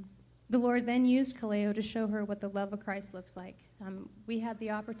 The Lord then used Kaleo to show her what the love of Christ looks like. We had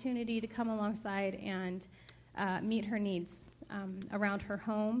the opportunity to come alongside and meet her needs around her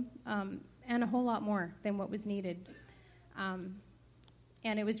home, and a whole lot more than what was needed. And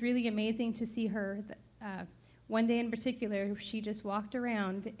it was really amazing to see her. One day in particular, she just walked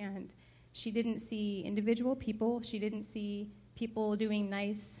around, and she didn't see individual people. She didn't see people doing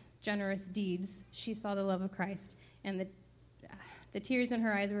nice, generous deeds. She saw the love of Christ, and the tears in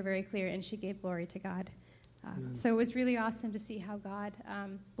her eyes were very clear, and she gave glory to God. So it was really awesome to see how God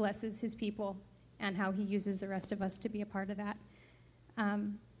blesses his people and how he uses the rest of us to be a part of that.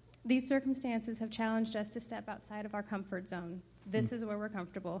 These circumstances have challenged us to step outside of our comfort zone. This is where we're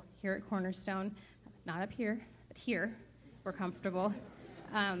comfortable, here at Cornerstone. Not up here, but here we're comfortable.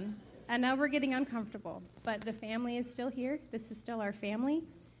 And now we're getting uncomfortable. But the family is still here. This is still our family.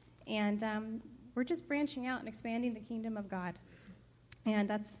 And we're just branching out and expanding the kingdom of God. And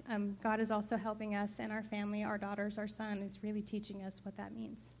that's God is also helping us and our family, our daughters, our son, is really teaching us what that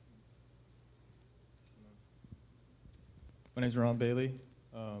means. My name's Ron Bailey.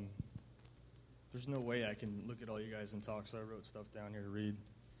 There's no way I can look at all you guys and talk, so I wrote stuff down here to read.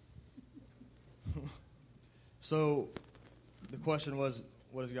 So the question was,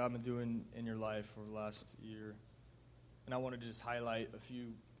 what has God been doing in your life over the last year? And I wanted to just highlight a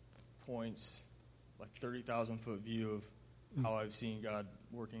few points, like 30,000-foot view of how I've seen God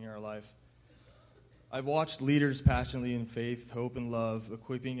working in our life. I've watched leaders passionately in faith, hope, and love,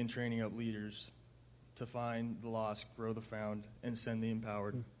 equipping and training up leaders to find the lost, grow the found, and send the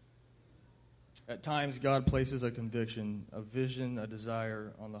empowered. At times, God places a conviction, a vision, a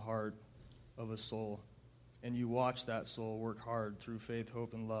desire on the heart of a soul, and you watch that soul work hard through faith,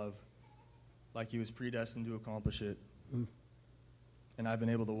 hope, and love like he was predestined to accomplish it. And I've been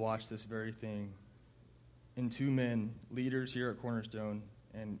able to watch this very thing in 2 men, leaders here at Cornerstone,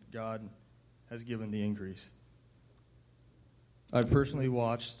 and God has given the increase. I've personally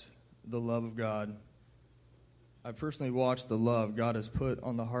watched the love of God. I've personally watched the love God has put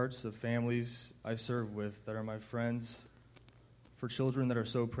on the hearts of families I serve with that are my friends, for children that are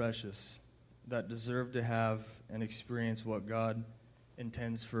so precious, that deserve to have and experience what God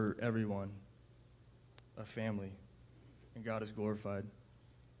intends for everyone, a family, and God is glorified.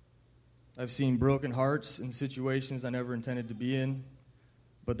 I've seen broken hearts in situations I never intended to be in,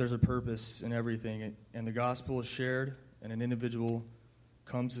 but there's a purpose in everything, and the gospel is shared, and an individual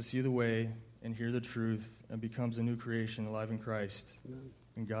comes to see the way and hear the truth and becomes a new creation alive in Christ. Amen.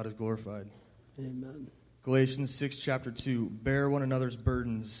 And God is glorified. Amen. Galatians 6, chapter 2, bear one another's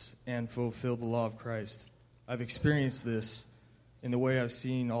burdens and fulfill the law of Christ. I've experienced this in the way I've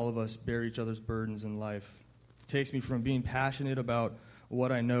seen all of us bear each other's burdens in life. It takes me from being passionate about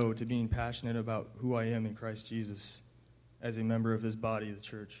what I know to being passionate about who I am in Christ Jesus as a member of his body, the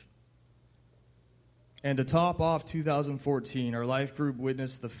church. And to top off 2014, our life group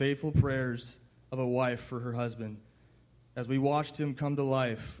witnessed the faithful prayers of a wife for her husband as we watched him come to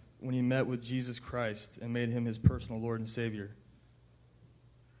life when he met with Jesus Christ and made him his personal Lord and Savior.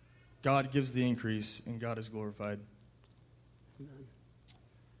 God gives the increase, and God is glorified. Amen.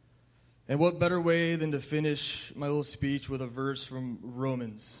 And what better way than to finish my little speech with a verse from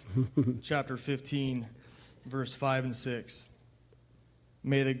Romans, chapter 15, verse 5 and 6.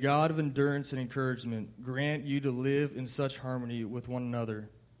 May the God of endurance and encouragement grant you to live in such harmony with one another,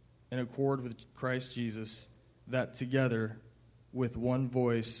 in accord with Christ Jesus, that together, with one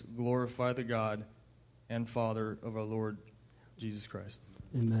voice, glorify the God and Father of our Lord Jesus Christ.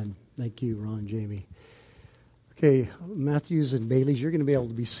 Amen. Thank you, Ron and Jamie. Okay, Matthews and Baileys, you're going to be able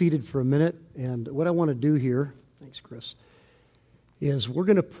to be seated for a minute. And what I want to do here, thanks, Chris, is we're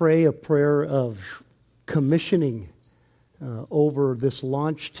going to pray a prayer of commissioning over this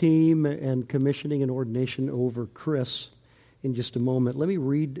launch team and commissioning and ordination over Chris in just a moment. Let me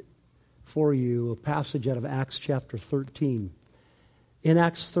read for you a passage out of Acts chapter 13. In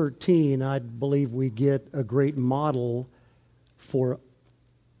Acts 13, I believe we get a great model for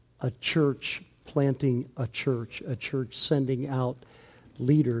a church planting a church sending out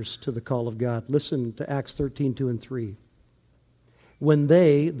leaders to the call of God. Listen to Acts 13, 2 and 3. When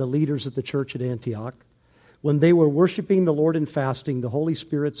they, the leaders at the church at Antioch, when they were worshiping the Lord and fasting, the Holy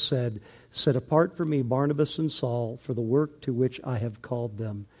Spirit said, "Set apart for me Barnabas and Saul for the work to which I have called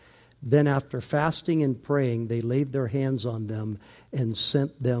them." Then after fasting and praying, they laid their hands on them and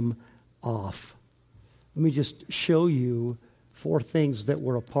sent them off. Let me just show you 4 things that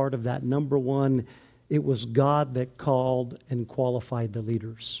were a part of that. Number 1, it was God that called and qualified the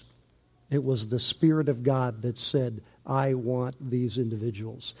leaders. It was the Spirit of God that said, I want these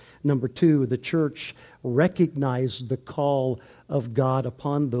individuals. Number 2, the church recognized the call of God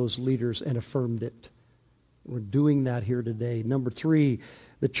upon those leaders and affirmed it. We're doing that here today. Number 3,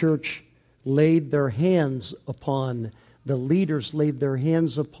 the church laid their hands upon, the leaders laid their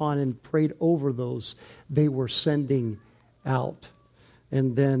hands upon and prayed over those they were sending out.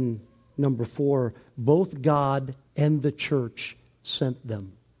 And then number 4, both God and the church sent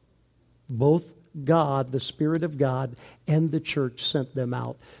them. Both God, the Spirit of God, and the church sent them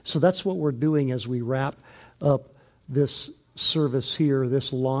out. So that's what we're doing as we wrap up this service here,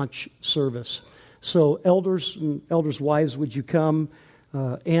 this launch service. So elders and elders' wives, would you come?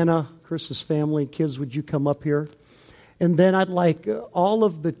 Anna, Chris's family, kids, would you come up here? And then I'd like all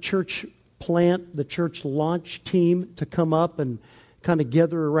of the church plant, the church launch team to come up and kind of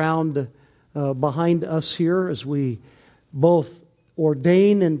gather around behind us here as we both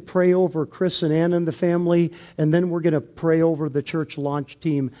ordain and pray over Chris and Anna and the family, and then we're going to pray over the church launch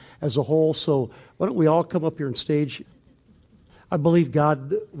team as a whole. So why don't we all come up here on stage? I believe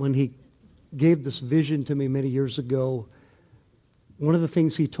God, when He gave this vision to me many years ago, one of the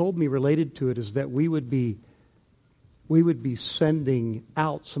things He told me related to it is that we would be sending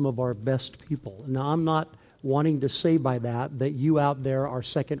out some of our best people. Now, I'm not wanting to say by that you out there are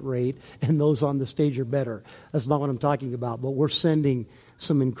second rate and those on the stage are better. That's not what I'm talking about. But we're sending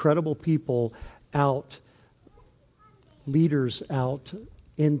some incredible people out, leaders out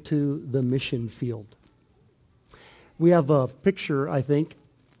into the mission field. We have a picture, I think.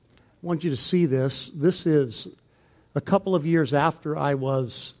 I want you to see this. This is a couple of years after I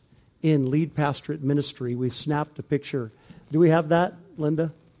was in lead pastorate ministry. We snapped a picture. Do we have that,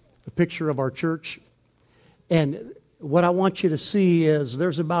 Linda? A picture of our church. And what I want you to see is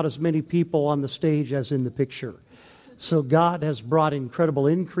there's about as many people on the stage as in the picture. So God has brought incredible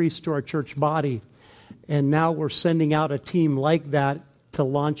increase to our church body. And now we're sending out a team like that to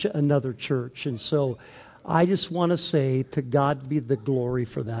launch another church. And so I just want to say, to God be the glory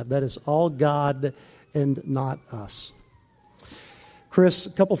for that. That is all God and not us. Chris,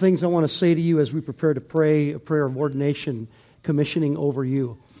 a couple things I want to say to you as we prepare to pray a prayer of ordination, commissioning over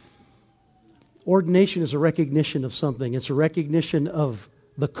you. Ordination is a recognition of something. It's a recognition of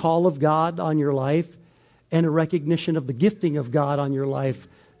the call of God on your life and a recognition of the gifting of God on your life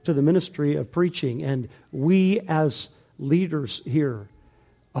to the ministry of preaching. And we as leaders here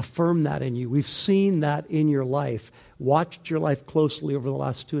affirm that in you. We've seen that in your life, watched your life closely over the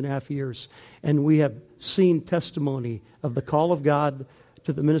last 2.5 years, and we have seen testimony of the call of God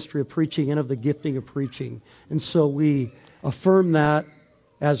to the ministry of preaching and of the gifting of preaching. And so we affirm that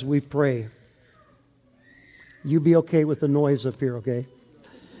as we pray. You be okay with the noise up here, okay?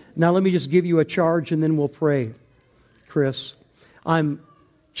 Now let me just give you a charge and then we'll pray. Chris, I'm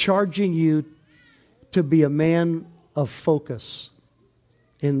charging you to be a man of focus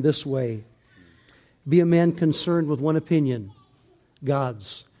in this way. Be a man concerned with one opinion,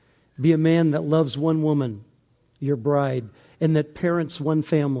 God's. Be a man that loves one woman, your bride, and that parents one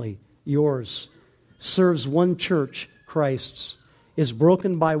family, yours, serves one church, Christ's, is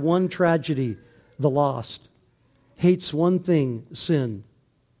broken by one tragedy, the lost, hates one thing, sin,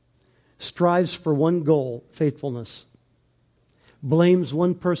 strives for one goal, faithfulness, blames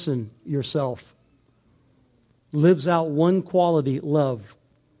one person, yourself, lives out one quality, love,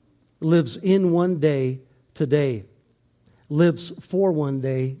 lives in one day, today, lives for one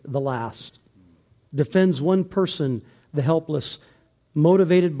day, the last, defends one person, the helpless,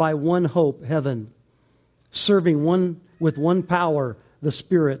 motivated by one hope, heaven, serving one with one power, the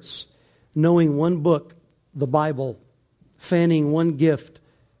spirits, knowing one book, the Bible, fanning one gift,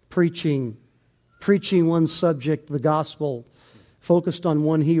 preaching one subject, the gospel, focused on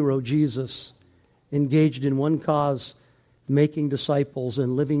one hero, Jesus, engaged in one cause, making disciples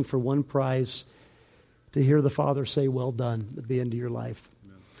and living for one prize, to hear the Father say, well done, at the end of your life.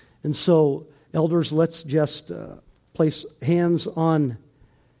 Amen. And so, elders, let's just place hands on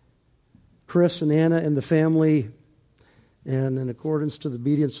Chris and Anna and the family. And in accordance to the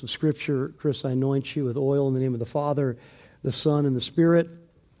obedience of Scripture, Chris, I anoint you with oil in the name of the Father, the Son, and the Spirit.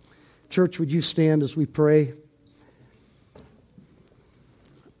 Church, would you stand as we pray?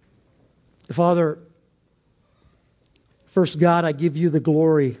 Father, first, God, I give you the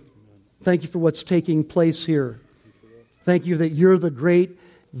glory. Thank you for what's taking place here. Thank you that you're the great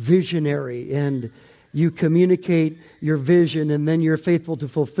visionary and you communicate your vision and then you're faithful to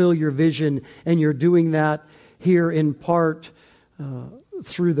fulfill your vision, and you're doing that here in part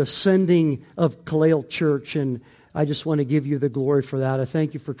through the sending of Kalel Church, and I just want to give you the glory for that. I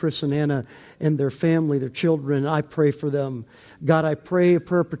thank you for Chris and Anna and their family, their children. I pray for them. God, I pray a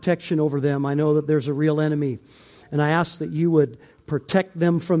prayer of protection over them. I know that there's a real enemy, and I ask that you would protect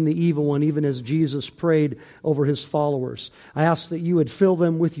them from the evil one, even as Jesus prayed over his followers. I ask that you would fill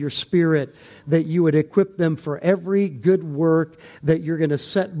them with your Spirit, that you would equip them for every good work that you're going to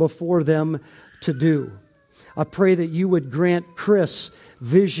set before them to do. I pray that you would grant Chris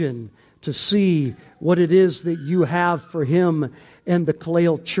vision to see what it is that you have for him and the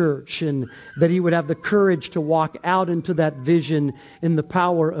Kalel Church, and that he would have the courage to walk out into that vision in the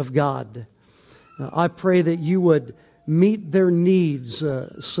power of God. I pray that you would meet their needs,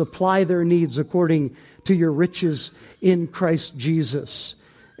 supply their needs according to your riches in Christ Jesus,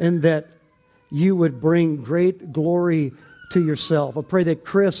 and that you would bring great glory to yourself. I pray that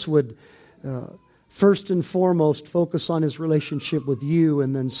Chris would first and foremost focus on his relationship with you,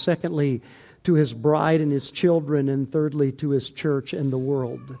 and then secondly to his bride and his children, and thirdly to his church and the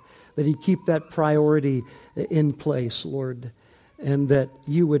world. That he keep that priority in place, Lord, and that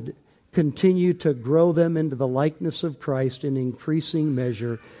you would continue to grow them into the likeness of Christ in increasing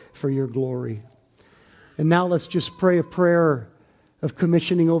measure for your glory. And now let's just pray a prayer of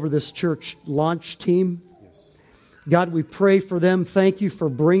commissioning over this church launch team. God, we pray for them. Thank you for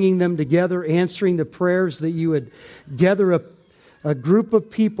bringing them together, answering the prayers, that you would gather a group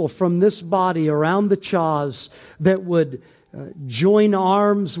of people from this body around the Chaz that would join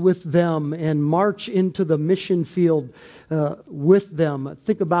arms with them and march into the mission field with them.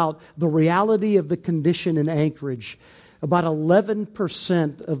 Think about the reality of the condition in Anchorage. About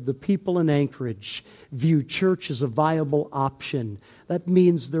 11% of the people in Anchorage view church as a viable option. That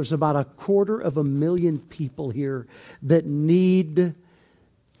means there's about 250,000 people here that need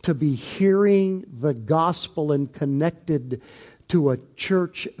to be hearing the gospel and connected to a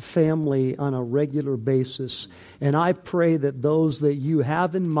church family on a regular basis. And I pray that those that you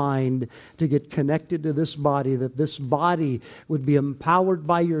have in mind to get connected to this body, that this body would be empowered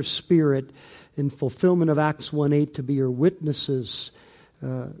by your Spirit in fulfillment of Acts 1:8 to be your witnesses,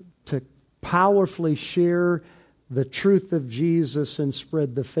 to powerfully share the truth of Jesus and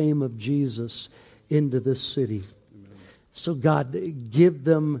spread the fame of Jesus into this city. Amen. So God, give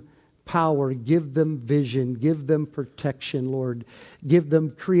them power, give them vision, give them protection, Lord. Give them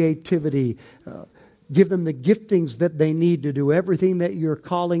creativity. Give them the giftings that they need to do everything that you're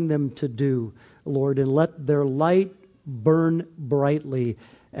calling them to do, Lord. And let their light burn brightly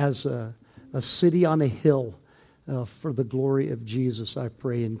as a city on a hill for the glory of Jesus. I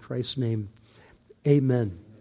pray in Christ's name. Amen.